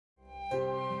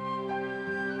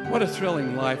What a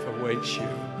thrilling life awaits you.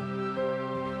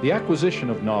 The acquisition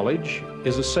of knowledge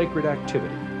is a sacred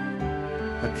activity.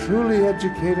 A truly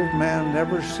educated man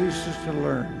never ceases to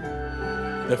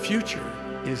learn. The future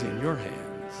is in your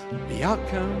hands. The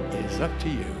outcome is up to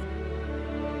you.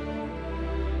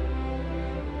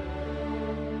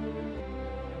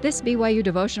 This BYU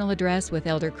devotional address with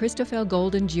Elder Christoffel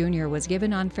Golden Jr. was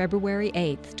given on February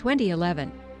 8,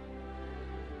 2011.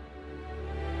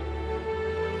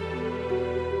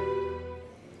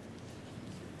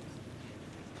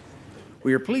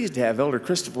 We are pleased to have Elder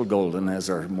Christoffel Golden as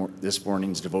this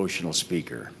morning's devotional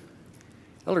speaker.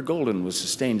 Elder Golden was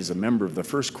sustained as a member of the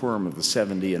First Quorum of the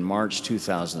 70 in March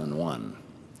 2001.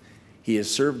 He has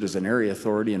served as an area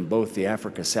authority in both the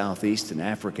Africa Southeast and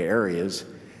Africa areas,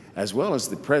 as well as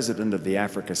the president of the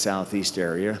Africa Southeast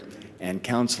area and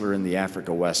counselor in the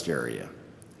Africa West area.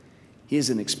 He is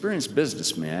an experienced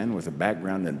businessman with a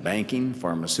background in banking,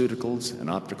 pharmaceuticals, and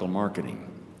optical marketing.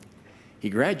 He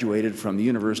graduated from the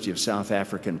University of South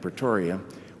Africa in Pretoria,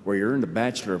 where he earned a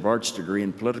Bachelor of Arts degree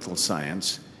in political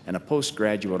science and a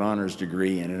postgraduate honors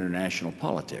degree in international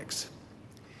politics.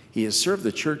 He has served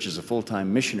the church as a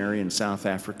full-time missionary in South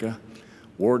Africa,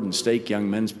 ward and stake young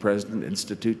men's president,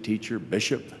 institute teacher,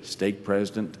 bishop, stake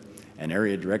president, and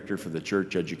area director for the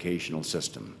church educational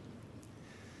system.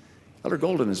 Elder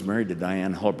Golden is married to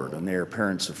Diane Hubbard, and they are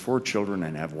parents of 4 children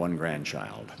and have 1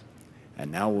 grandchild.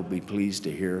 And now we'll be pleased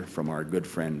to hear from our good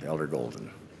friend, Elder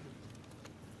Golden.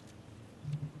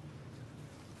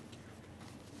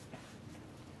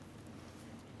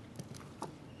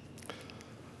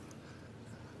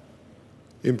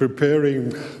 In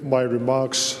preparing my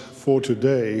remarks for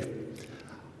today,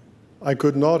 I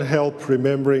could not help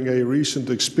remembering a recent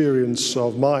experience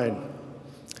of mine.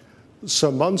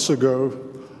 Some months ago,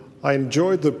 I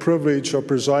enjoyed the privilege of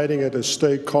presiding at a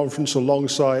stake conference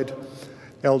alongside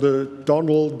Elder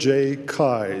Donald J.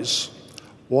 Keyes,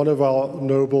 one of our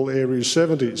noble Area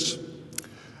 70s.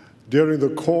 During the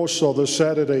course of the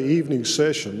Saturday evening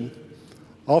session,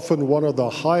 often one of the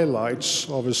highlights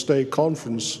of a stake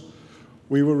conference,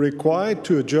 we were required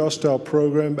to adjust our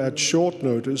program at short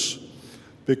notice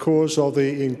because of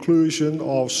the inclusion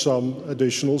of some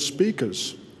additional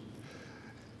speakers.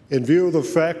 In view of the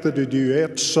fact that a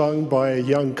duet sung by a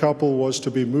young couple was to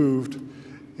be moved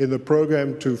in the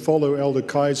program to follow Elder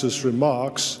Keyes'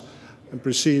 remarks and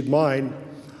precede mine,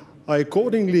 I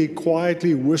accordingly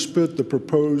quietly whispered the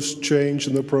proposed change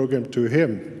in the program to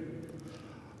him.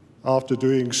 After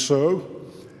doing so,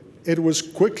 it was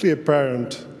quickly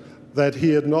apparent that he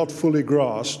had not fully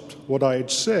grasped what I had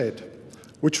said,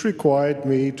 which required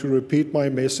me to repeat my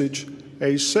message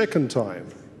a second time.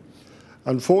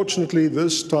 Unfortunately,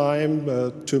 this time,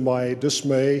 to my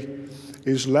dismay,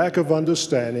 his lack of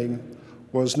understanding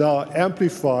was now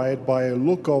amplified by a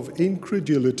look of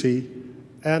incredulity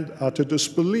and utter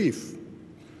disbelief.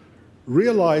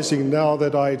 Realizing now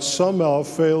that I had somehow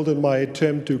failed in my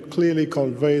attempt to clearly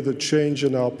convey the change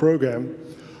in our program,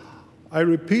 I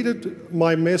repeated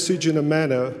my message in a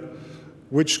manner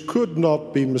which could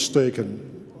not be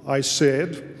mistaken. I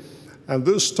said, and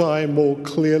this time more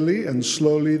clearly and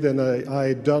slowly than I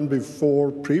had done before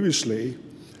previously,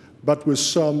 but with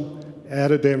some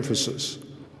added emphasis,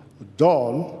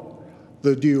 Don,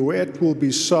 the duet will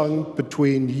be sung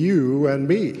between you and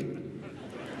me.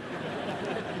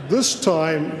 This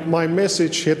time, my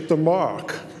message hit the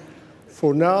mark,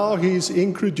 for now his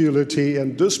incredulity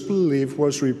and disbelief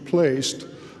was replaced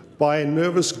by a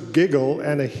nervous giggle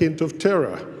and a hint of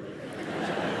terror.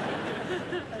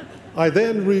 I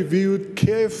then reviewed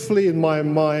carefully in my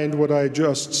mind what I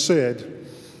just said,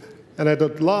 and had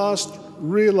at last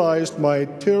realized my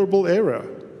terrible error.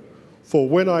 For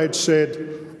when I had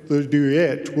said, the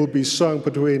duet will be sung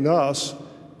between us,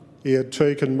 he had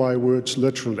taken my words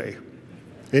literally.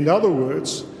 In other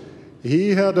words, he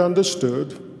had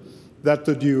understood that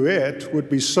the duet would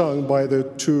be sung by the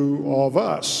 2 of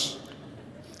us.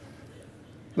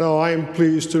 Now, I am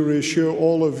pleased to reassure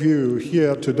all of you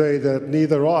here today that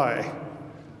neither I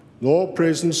nor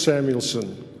President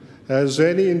Samuelson has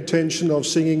any intention of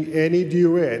singing any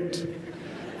duet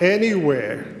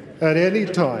anywhere at any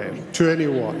time to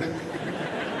anyone.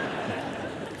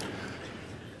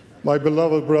 My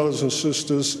beloved brothers and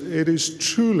sisters, it is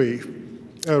truly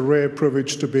a rare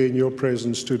privilege to be in your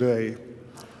presence today.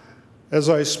 As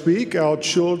I speak, our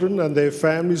children and their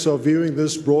families are viewing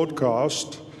this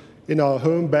broadcast in our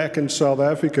home back in South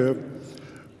Africa,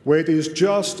 where it is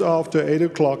just after 8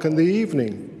 o'clock in the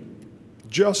evening.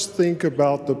 Just think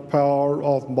about the power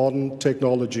of modern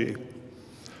technology.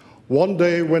 One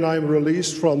day when I'm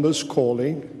released from this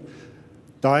calling,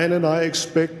 Diane and I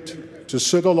expect to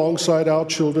sit alongside our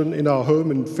children in our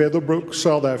home in Featherbrook,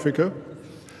 South Africa,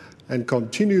 and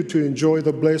continue to enjoy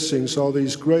the blessings of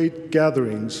these great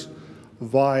gatherings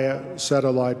via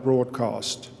satellite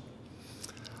broadcast.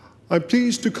 I'm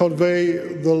pleased to convey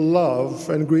the love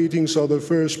and greetings of the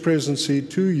First Presidency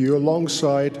to you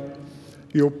alongside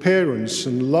your parents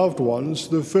and loved ones,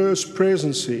 the First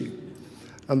Presidency,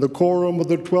 and the Quorum of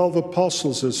the 12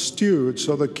 Apostles as stewards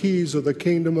of the keys of the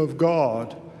Kingdom of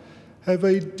God have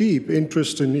a deep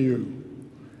interest in you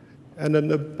and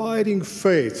an abiding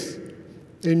faith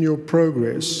in your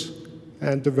progress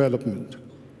and development.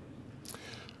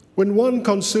 When one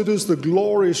considers the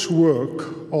glorious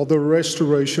work of the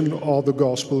restoration of the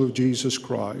gospel of Jesus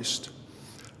Christ,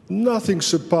 nothing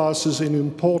surpasses in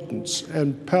importance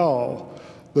and power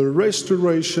the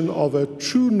restoration of a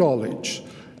true knowledge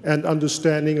and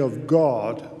understanding of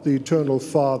God, the Eternal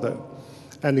Father,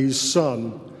 and His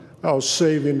Son, our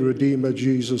Savior and Redeemer,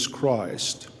 Jesus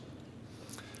Christ.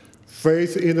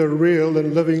 Faith in a real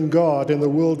and living God in the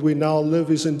world we now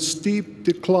live is in steep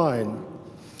decline.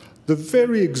 The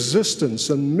very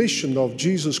existence and mission of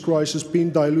Jesus Christ has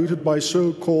been diluted by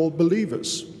so-called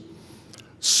believers.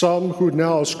 Some who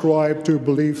now ascribe to a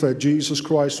belief that Jesus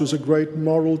Christ was a great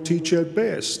moral teacher at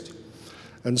best,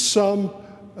 and some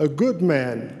a good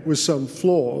man with some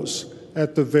flaws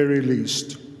at the very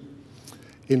least.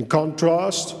 In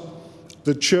contrast,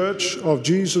 the Church of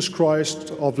Jesus Christ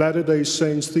of Latter-day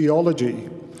Saints theology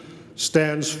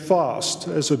stands fast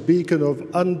as a beacon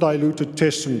of undiluted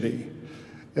testimony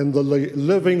in the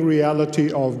living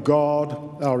reality of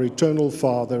God, our eternal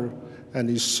Father, and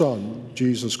His Son,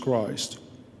 Jesus Christ.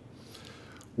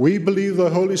 We believe the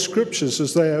Holy Scriptures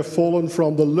as they have fallen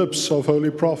from the lips of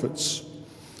holy prophets.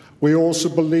 We also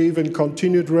believe in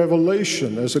continued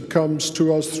revelation as it comes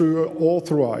to us through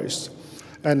authorized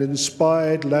and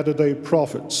inspired latter-day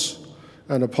prophets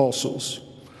and apostles.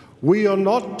 We are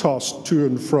not tossed to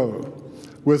and fro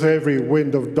with every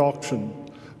wind of doctrine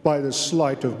by the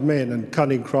sleight of men and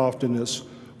cunning craftiness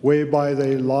whereby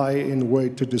they lie in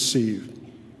wait to deceive.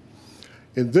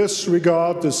 In this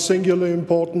regard, the singular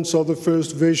importance of the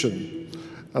first vision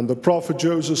and the prophet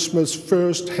Joseph Smith's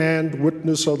first-hand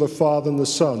witness of the Father and the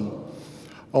Son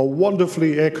are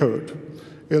wonderfully echoed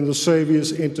in the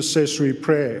Savior's intercessory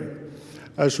prayer,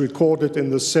 as recorded in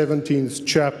the 17th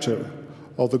chapter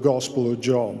of the Gospel of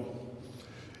John.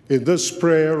 In this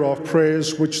prayer of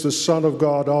prayers which the Son of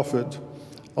God offered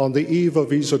on the eve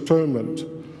of His atonement,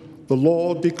 the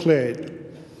Lord declared,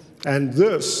 "And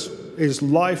this is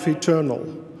life eternal,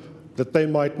 that they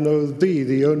might know Thee,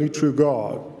 the only true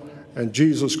God, and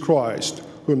Jesus Christ,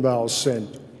 whom Thou hast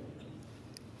sent."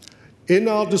 In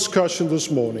our discussion this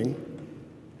morning,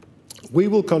 we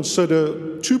will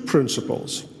consider two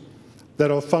principles that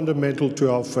are fundamental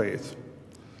to our faith.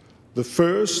 The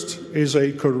first is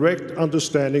a correct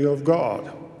understanding of God.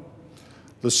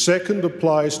 The second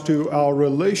applies to our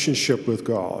relationship with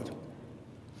God.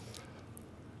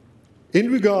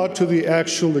 In regard to the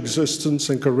actual existence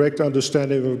and correct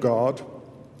understanding of God,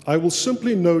 I will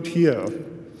simply note here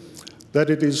that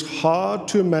it is hard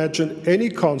to imagine any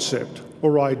concept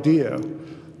or idea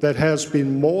that has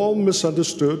been more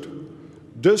misunderstood,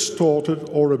 distorted,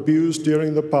 or abused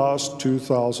during the past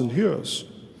 2,000 years.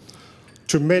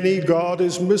 To many, God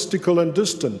is mystical and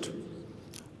distant.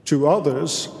 To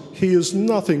others, He is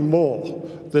nothing more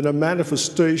than a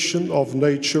manifestation of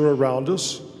nature around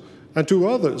us. And to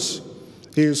others,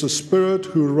 He is a spirit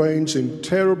who reigns in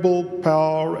terrible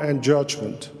power and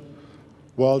judgment,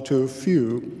 while to a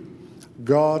few,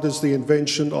 God is the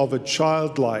invention of a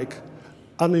childlike,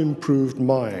 unimproved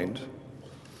mind.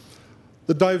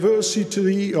 The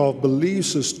diversity of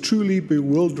beliefs is truly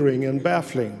bewildering and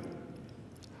baffling.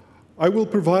 I will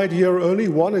provide here only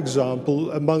one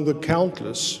example among the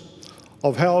countless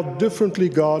of how differently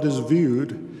God is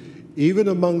viewed, even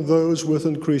among those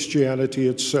within Christianity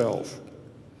itself.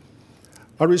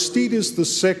 Aristides, the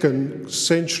 2nd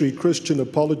century Christian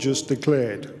apologist,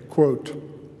 declared, quote,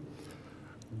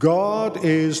 "God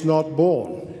is not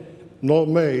born, nor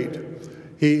made.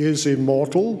 He is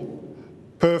immortal,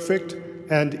 perfect,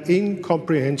 and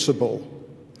incomprehensible.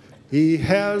 He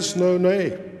has no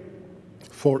name,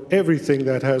 for everything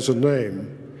that has a name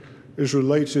is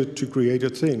related to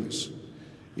created things.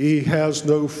 He has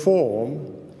no form,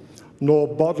 nor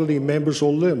bodily members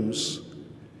or limbs.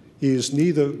 He is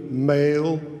neither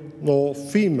male nor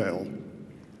female."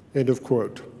 End of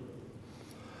quote.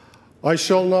 I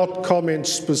shall not comment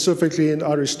specifically in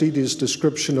Aristides'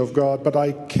 description of God, but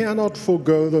I cannot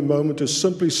forego the moment to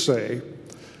simply say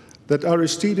that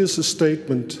Aristides'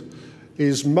 statement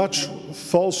is much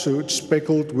falsehood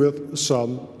speckled with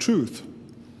some truth.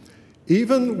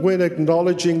 Even when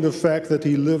acknowledging the fact that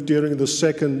he lived during the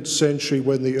 2nd century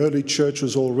when the early church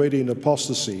was already in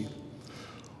apostasy,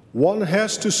 one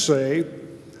has to say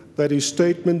that his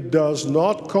statement does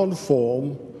not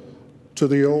conform to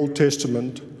the Old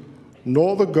Testament,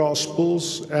 nor the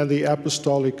Gospels and the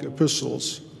apostolic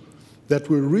epistles that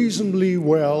were reasonably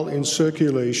well in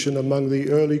circulation among the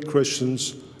early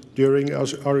Christians during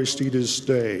Aristides'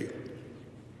 day.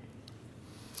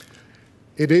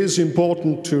 It is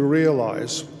important to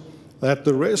realize that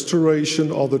the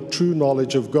restoration of the true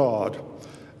knowledge of God,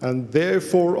 and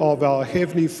therefore of our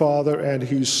Heavenly Father and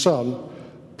His Son,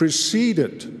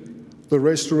 preceded the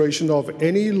restoration of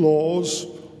any laws,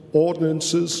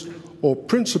 ordinances, or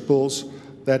principles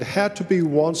that had to be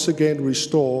once again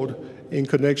restored in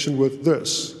connection with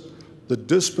this, the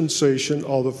dispensation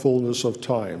of the fullness of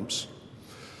times.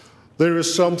 There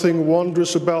is something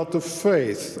wondrous about the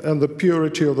faith and the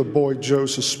purity of the boy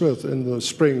Joseph Smith in the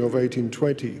spring of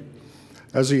 1820,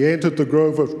 as he entered the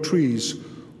grove of trees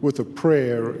with a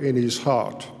prayer in his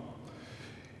heart.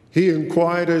 He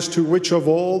inquired as to which of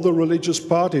all the religious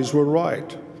parties were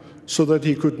right, so that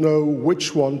he could know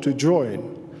which one to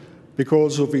join,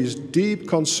 because of his deep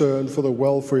concern for the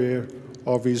welfare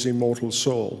of his immortal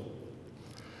soul.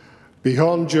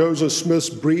 Beyond Joseph Smith's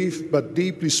brief but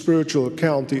deeply spiritual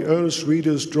account, the earnest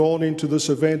reader is drawn into this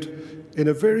event in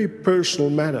a very personal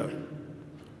manner.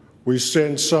 We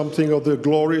sense something of the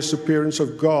glorious appearance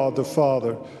of God the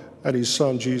Father and His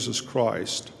Son Jesus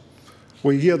Christ.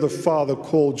 We hear the Father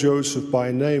call Joseph by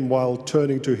name while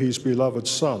turning to his beloved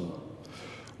Son.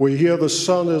 We hear the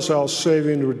Son as our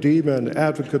Savior and Redeemer and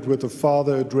advocate with the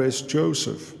Father address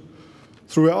Joseph.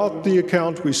 Throughout the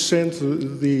account, we sense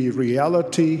the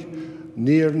reality,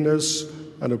 nearness,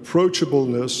 and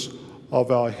approachableness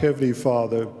of our Heavenly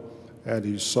Father and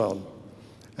His Son.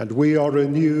 And we are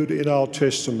renewed in our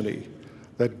testimony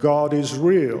that God is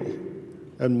real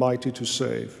and mighty to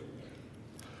save.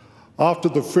 After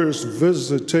the first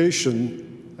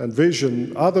visitation and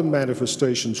vision, other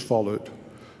manifestations followed,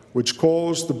 which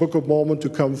caused the Book of Mormon to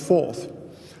come forth,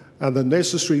 and the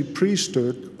necessary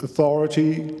priesthood,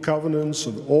 authority, covenants,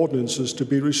 and ordinances to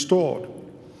be restored.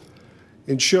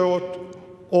 In short,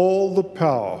 all the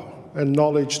power and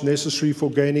knowledge necessary for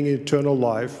gaining eternal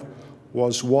life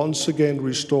was once again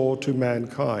restored to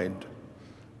mankind,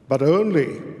 but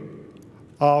only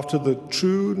after the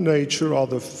true nature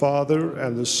of the Father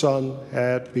and the Son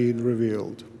had been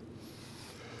revealed.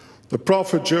 The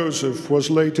prophet Joseph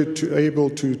was later able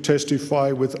to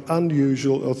testify with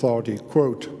unusual authority,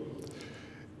 quote,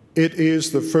 "It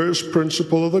is the first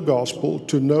principle of the gospel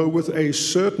to know with a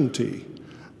certainty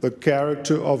the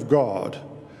character of God,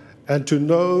 and to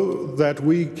know that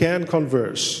we can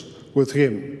converse with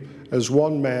Him as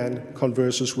one man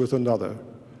converses with another,"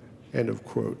 end of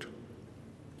quote.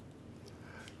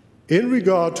 In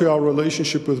regard to our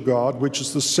relationship with God, which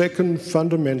is the second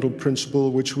fundamental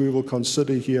principle which we will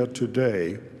consider here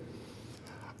today,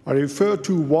 I refer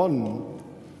to one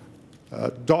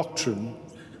doctrine,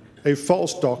 a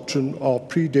false doctrine of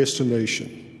predestination,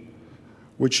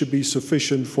 which should be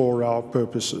sufficient for our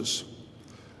purposes.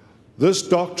 This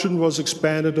doctrine was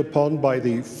expanded upon by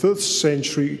the 5th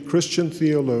century Christian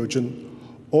theologian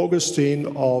Augustine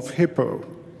of Hippo,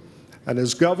 and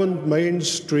has governed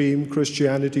mainstream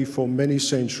Christianity for many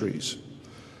centuries.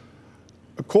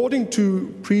 According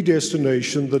to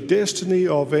predestination, the destiny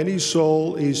of any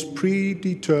soul is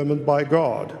predetermined by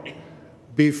God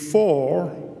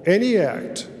before any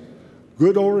act,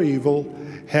 good or evil,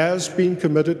 has been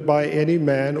committed by any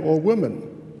man or woman.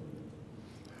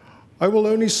 I will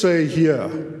only say here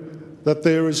that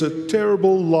there is a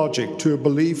terrible logic to a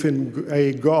belief in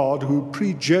a God who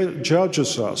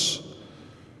prejudges us,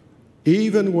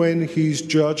 even when His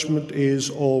judgment is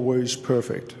always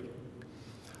perfect.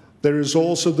 There is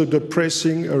also the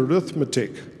depressing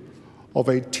arithmetic of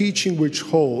a teaching which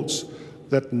holds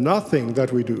that nothing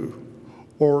that we do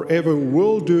or ever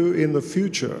will do in the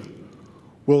future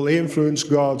will influence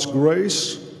God's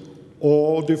grace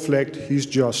or deflect His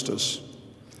justice.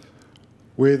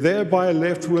 We're thereby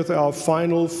left with our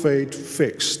final fate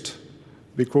fixed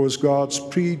because God's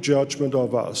prejudgment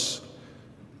of us.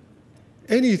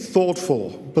 Any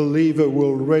thoughtful believer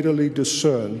will readily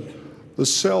discern the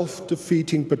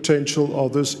self-defeating potential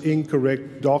of this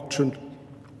incorrect doctrine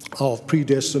of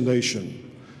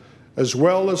predestination, as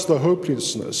well as the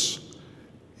hopelessness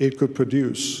it could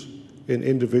produce in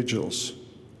individuals.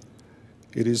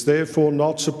 It is therefore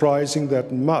not surprising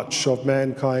that much of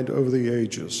mankind over the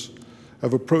ages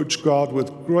have approached God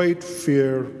with great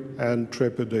fear and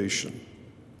trepidation.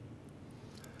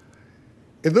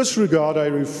 In this regard, I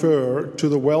refer to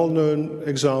the well-known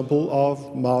example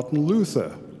of Martin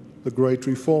Luther, the great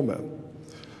reformer.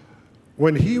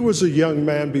 When he was a young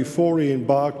man before he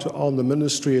embarked on the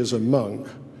ministry as a monk,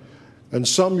 and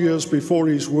some years before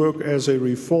his work as a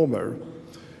reformer,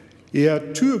 he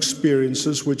had two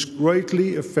experiences which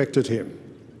greatly affected him.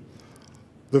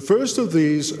 The first of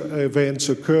these events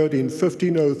occurred in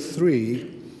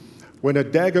 1503 when a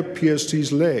dagger pierced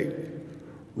his leg,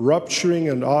 rupturing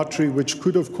an artery which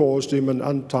could have caused him an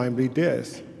untimely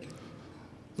death.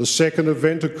 The second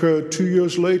event occurred 2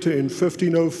 years later in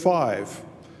 1505.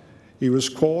 He was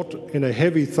caught in a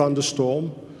heavy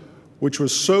thunderstorm, which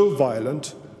was so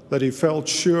violent that he felt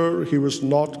sure he was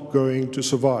not going to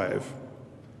survive.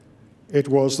 It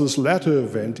was this latter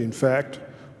event, in fact,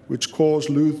 which caused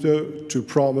Luther to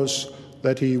promise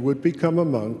that he would become a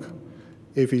monk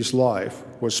if his life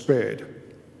was spared.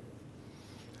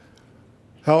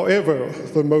 However,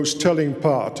 the most telling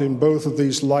part in both of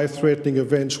these life-threatening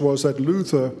events was that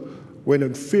Luther, when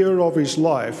in fear of his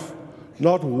life,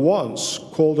 not once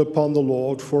called upon the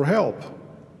Lord for help.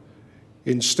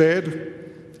 Instead,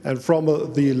 and from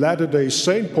the Latter-day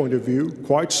Saint point of view,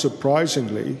 quite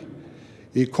surprisingly,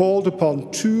 he called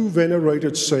upon two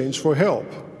venerated saints for help.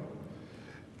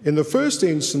 In the first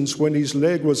instance, when his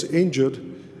leg was injured,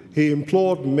 he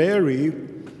implored Mary,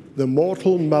 the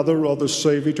mortal mother of the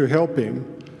Savior, to help him,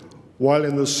 while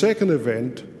in the second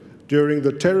event, during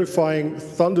the terrifying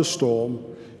thunderstorm,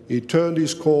 he turned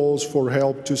his calls for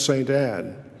help to St.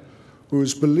 Anne, who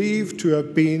is believed to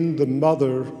have been the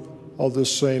mother of the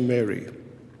same Mary.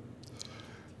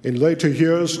 In later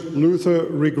years, Luther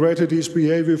regretted his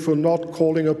behavior for not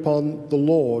calling upon the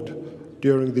Lord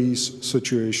during these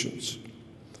situations.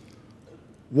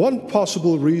 One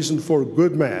possible reason for a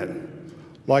good man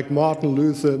like Martin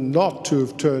Luther not to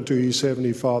have turned to his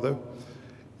Heavenly Father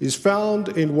is found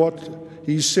in what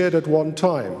he said at one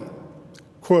time,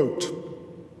 quote,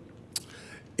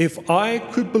 "If I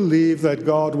could believe that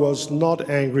God was not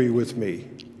angry with me,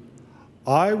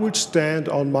 I would stand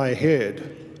on my head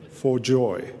for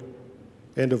joy,"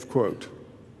 end of quote.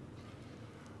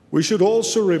 We should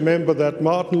also remember that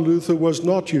Martin Luther was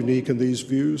not unique in these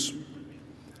views.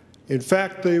 In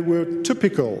fact, they were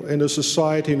typical in a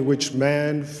society in which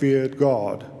man feared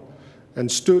God and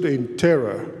stood in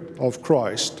terror of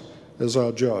Christ as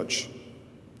our judge.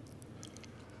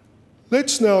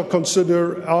 Let's now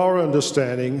consider our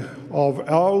understanding of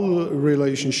our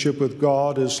relationship with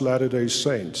God as Latter-day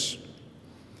Saints.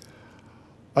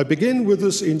 I begin with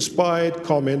this inspired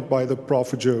comment by the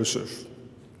prophet Joseph,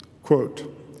 quote,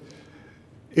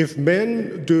 "If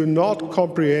men do not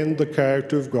comprehend the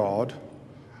character of God,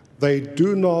 they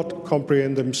do not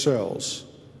comprehend themselves,"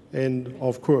 end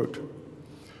of quote.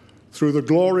 Through the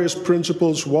glorious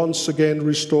principles once again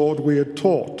restored, we are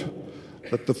taught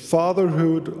that the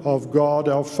fatherhood of God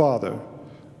our Father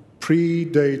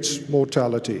predates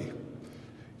mortality.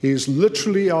 He is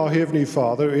literally our Heavenly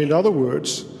Father, in other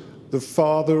words, the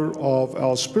Father of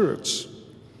our spirits.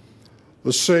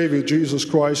 The Savior, Jesus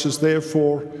Christ, is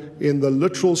therefore, in the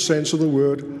literal sense of the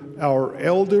word, our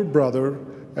elder brother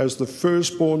as the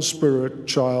firstborn spirit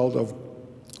child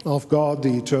of God,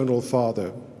 the Eternal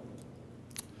Father.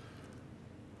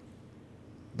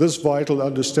 This vital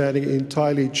understanding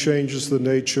entirely changes the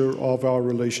nature of our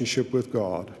relationship with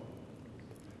God.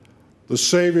 The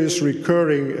Savior's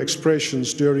recurring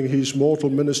expressions during his mortal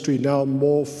ministry now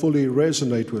more fully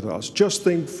resonate with us. Just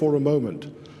think for a moment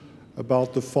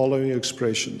about the following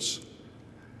expressions.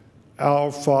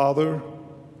 Our Father,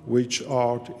 which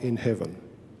art in heaven.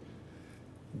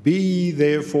 Be ye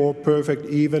therefore perfect,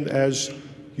 even as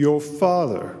your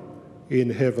Father in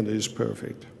heaven is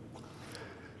perfect.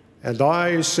 And I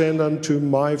ascend unto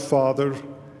my Father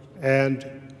and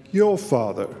your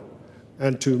Father,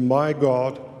 and to my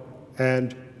God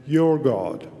and your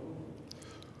God.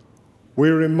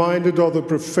 We're reminded of the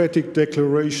prophetic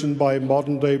declaration by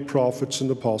modern-day prophets and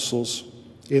apostles,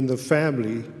 in the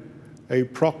family, a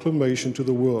proclamation to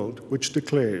the world, which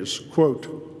declares, quote,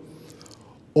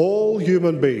 "All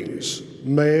human beings,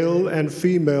 male and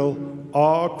female,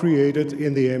 are created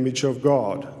in the image of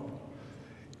God.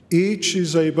 Each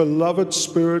is a beloved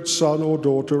spirit son or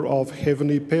daughter of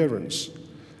heavenly parents,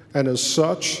 and as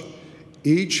such,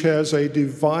 each has a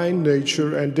divine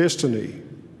nature and destiny.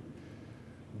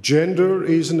 Gender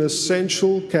is an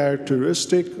essential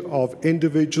characteristic of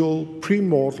individual,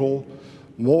 premortal,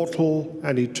 mortal,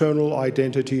 and eternal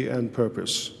identity and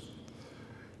purpose.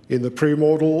 In the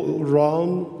premortal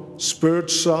realm,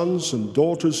 spirit sons and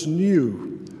daughters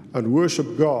knew and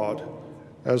worshiped God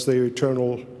as their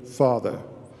eternal Father,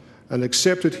 and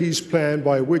accepted his plan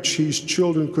by which his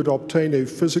children could obtain a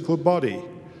physical body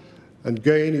and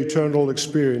gain eternal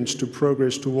experience to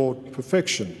progress toward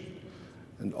perfection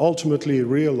and ultimately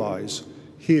realize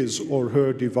his or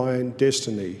her divine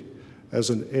destiny as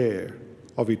an heir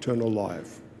of eternal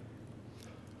life.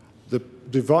 The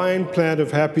divine plan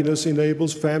of happiness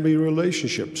enables family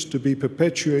relationships to be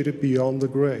perpetuated beyond the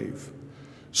grave.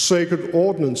 Sacred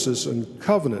ordinances and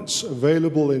covenants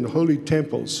available in holy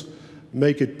temples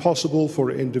make it possible for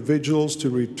individuals to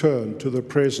return to the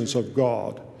presence of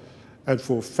God and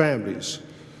for families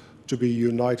to be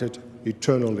united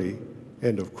eternally,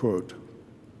 end of quote.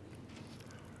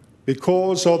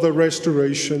 Because of the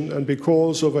restoration and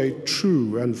because of a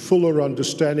true and fuller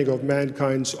understanding of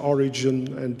mankind's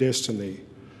origin and destiny,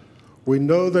 we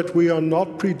know that we are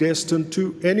not predestined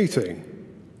to anything.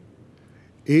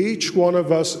 Each one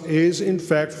of us is, in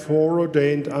fact,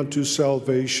 foreordained unto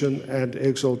salvation and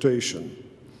exaltation.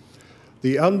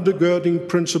 The undergirding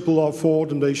principle of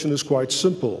foreordination is quite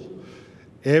simple.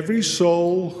 Every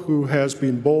soul who has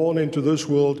been born into this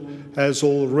world has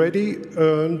already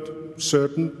earned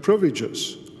certain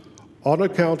privileges on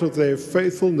account of their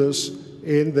faithfulness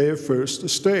in their first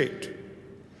estate.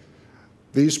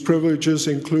 These privileges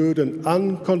include an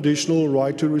unconditional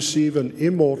right to receive an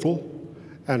immortal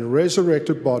and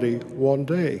resurrected body one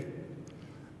day.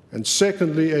 And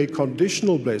secondly, a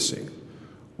conditional blessing,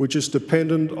 which is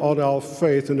dependent on our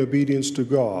faith and obedience to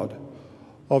God,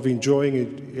 of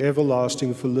enjoying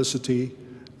everlasting felicity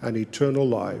and eternal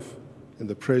life in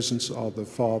the presence of the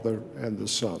Father and the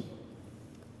Son.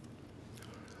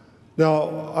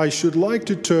 Now, I should like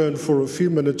to turn for a few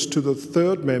minutes to the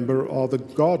third member of the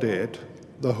Godhead,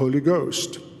 the Holy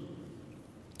Ghost.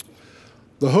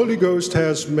 The Holy Ghost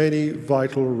has many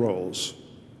vital roles.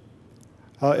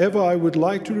 However, I would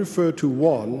like to refer to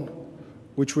one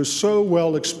which was so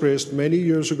well expressed many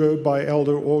years ago by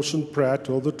Elder Orson Pratt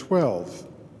of the 12.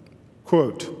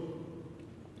 Quote,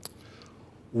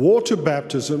 "Water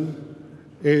baptism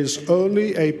is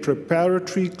only a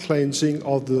preparatory cleansing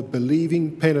of the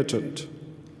believing penitent,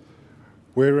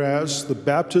 whereas the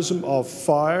baptism of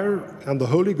fire and the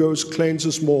Holy Ghost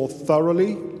cleanses more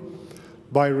thoroughly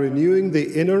by renewing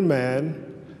the inner man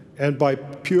and by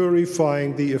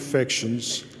purifying the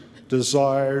affections,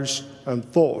 desires, and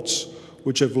thoughts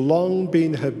which have long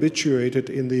been habituated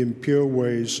in the impure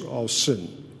ways of sin.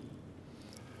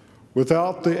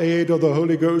 Without the aid of the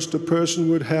Holy Ghost, a person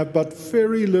would have but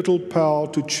very little power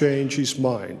to change his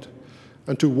mind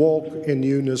and to walk in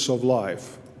newness of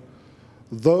life.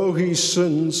 Though his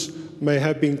sins may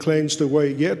have been cleansed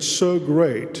away, yet so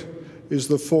great is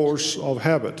the force of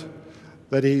habit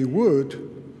that he would,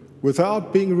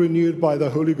 without being renewed by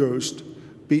the Holy Ghost,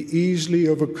 be easily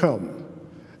overcome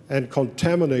and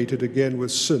contaminated again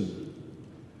with sin.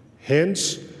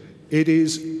 Hence, it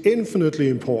is infinitely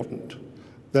important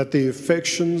that the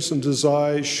affections and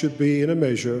desires should be, in a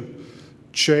measure,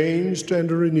 changed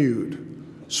and renewed,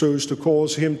 so as to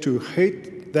cause him to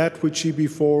hate that which he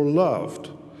before loved,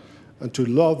 and to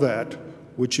love that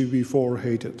which he before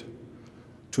hated.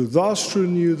 To thus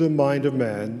renew the mind of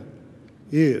man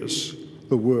is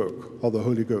the work of the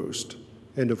Holy Ghost."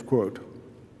 End of quote.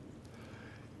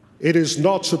 It is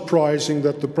not surprising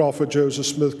that the prophet Joseph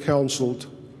Smith counseled,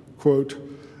 quote,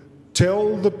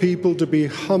 "Tell the people to be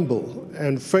humble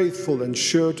and faithful and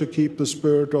sure to keep the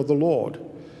Spirit of the Lord,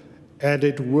 and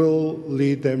it will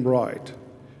lead them right.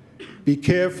 Be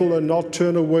careful and not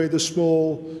turn away the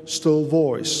small, still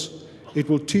voice. It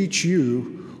will teach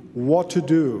you what to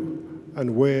do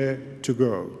and where to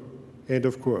go." End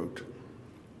of quote.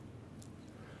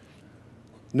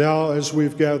 Now, as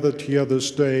we've gathered here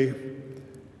this day,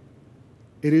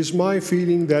 it is my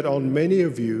feeling that on many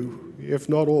of you, if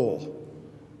not all,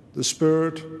 the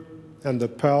Spirit and the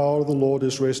power of the Lord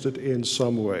is rested in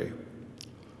some way.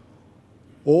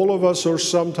 All of us are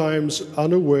sometimes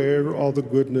unaware of the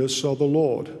goodness of the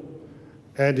Lord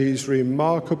and his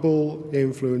remarkable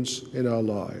influence in our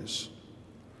lives.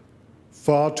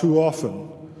 Far too often,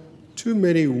 too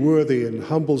many worthy and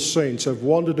humble saints have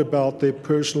wondered about their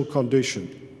personal condition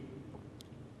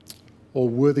or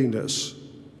worthiness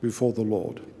before the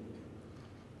Lord.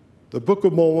 The Book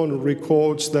of Mormon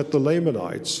records that the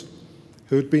Lamanites,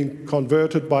 who had been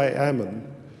converted by Ammon,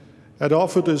 had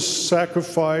offered a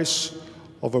sacrifice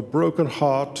of a broken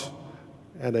heart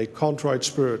and a contrite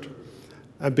spirit,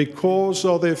 and because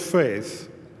of their faith,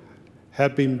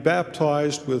 had been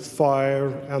baptized with fire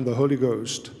and the Holy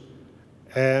Ghost,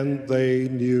 and they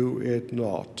knew it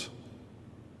not.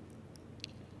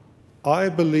 I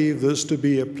believe this to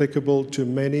be applicable to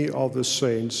many of the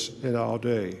saints in our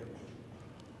day.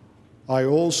 I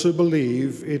also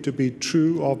believe it to be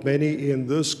true of many in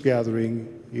this gathering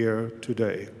here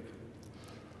today.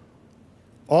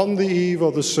 On the eve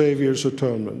of the Savior's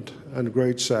atonement and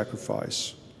great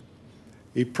sacrifice,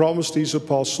 he promised his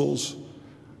apostles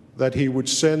that he would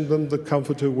send them the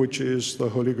Comforter, which is the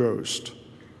Holy Ghost,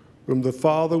 whom the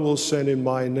Father will send in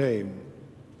my name.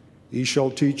 He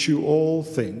shall teach you all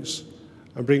things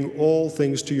and bring all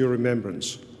things to your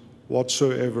remembrance,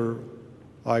 whatsoever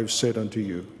I've said unto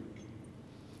you.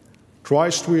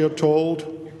 Christ, we are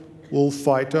told, will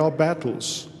fight our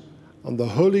battles, and the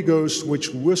Holy Ghost, which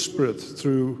whispereth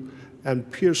through and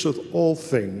pierceth all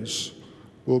things,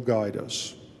 will guide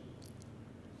us.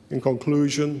 In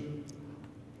conclusion,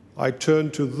 I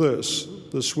turn to this,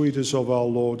 the sweetest of our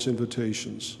Lord's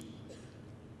invitations.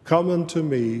 Come unto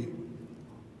me,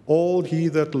 all ye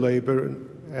that labor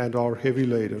and are heavy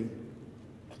laden,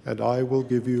 and I will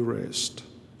give you rest.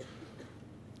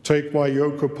 Take my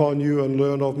yoke upon you and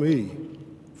learn of me,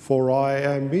 for I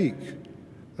am meek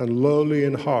and lowly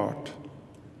in heart,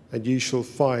 and ye shall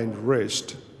find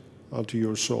rest unto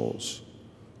your souls.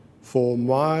 For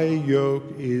my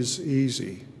yoke is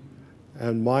easy,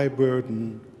 and my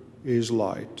burden is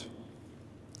light.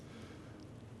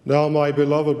 Now, my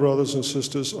beloved brothers and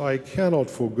sisters, I cannot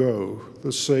forego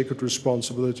the sacred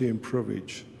responsibility and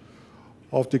privilege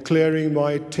of declaring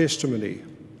my testimony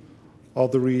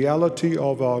of the reality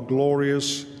of our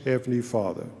glorious Heavenly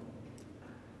Father.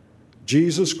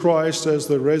 Jesus Christ, as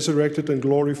the resurrected and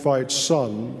glorified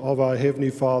Son of our Heavenly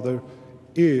Father,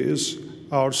 is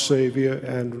our Savior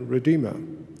and Redeemer.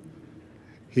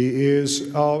 He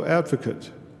is our advocate.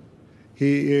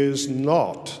 He is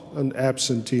not an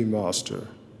absentee master.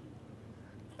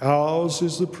 Ours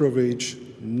is the privilege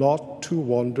not to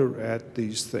wonder at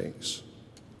these things.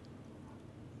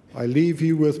 I leave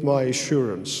you with my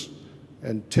assurance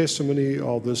and testimony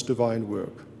of this divine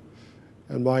work,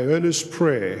 and my earnest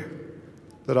prayer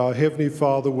that our Heavenly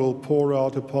Father will pour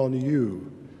out upon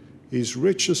you his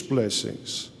richest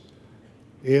blessings.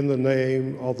 In the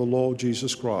name of the Lord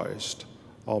Jesus Christ.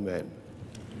 Amen.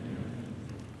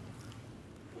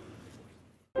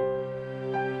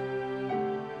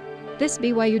 This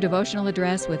BYU devotional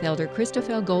address with Elder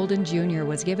Christoffel Golden Jr.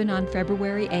 was given on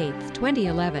February 8,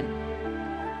 2011.